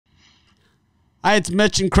Hi, it's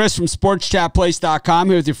Mitch and Chris from SportsChatPlace.com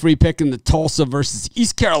here with your free pick in the Tulsa versus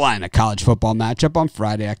East Carolina college football matchup on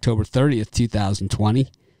Friday, October 30th, 2020.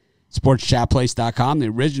 SportsChatPlace.com, the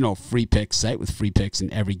original free pick site with free picks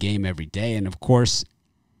in every game, every day. And, of course,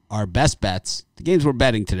 our best bets, the games we're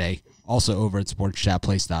betting today, also over at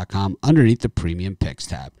SportsChatPlace.com underneath the Premium Picks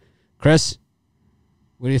tab. Chris,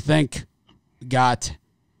 what do you think? We got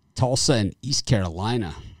Tulsa and East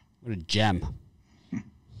Carolina. What a gem.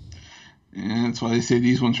 Yeah, that's why they say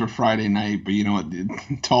these ones were Friday night. But you know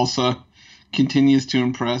what? Tulsa continues to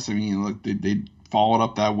impress. I mean, look, they followed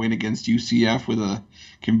up that win against UCF with a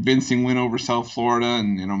convincing win over South Florida.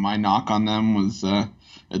 And, you know, my knock on them was that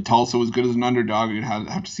Tulsa was good as an underdog. You'd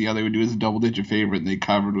have to see how they would do as a double-digit favorite. And they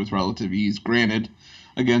covered with relative ease. Granted,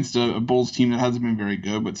 against a Bulls team that hasn't been very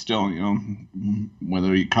good. But still, you know,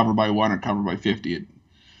 whether you cover by 1 or cover by 50, it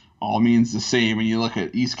all means the same. And you look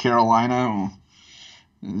at East Carolina,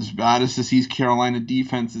 as bad as this East Carolina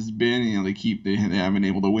defense has been, you know, they haven't been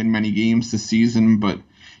able to win many games this season, but you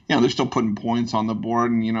know, they're still putting points on the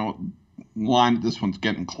board, and you know, line this one's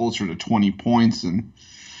getting closer to 20 points. And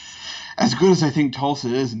as good as I think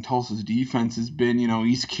Tulsa is, and Tulsa's defense has been, you know,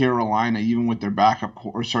 East Carolina, even with their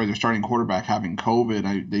their starting quarterback having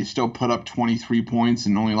COVID, they still put up 23 points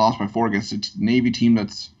and only lost by 4 against a Navy team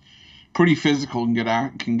that's pretty physical and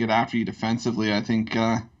can get after you defensively. I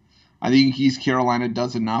think East Carolina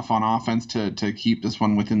does enough on offense to keep this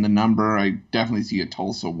one within the number. I definitely see a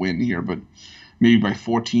Tulsa win here, but maybe by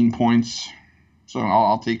 14 points. So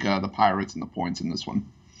I'll take the Pirates and the points in this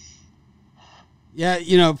one. Yeah,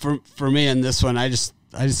 you know, for me in this one, I just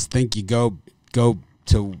think you go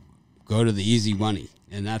to the easy money,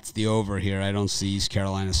 and that's the over here. I don't see East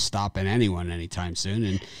Carolina stopping anyone anytime soon.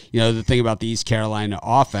 And, you know, the thing about the East Carolina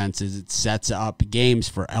offense is it sets up games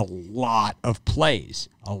for a lot of plays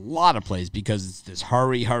because it's this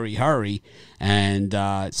hurry. And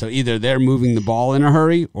so either they're moving the ball in a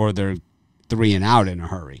hurry or they're 3 and out in a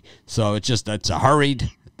hurry. So it's a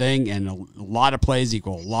hurried thing, and a lot of plays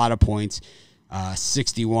equal a lot of points.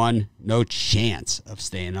 61, no chance of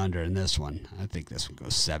staying under in this one. I think this one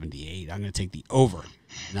goes 78. I'm going to take the over,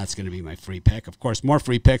 and that's going to be my free pick. Of course, more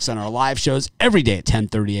free picks on our live shows every day at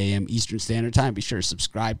 10:30 a.m. Eastern Standard Time. Be sure to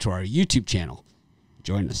subscribe to our YouTube channel.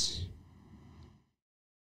 Join us.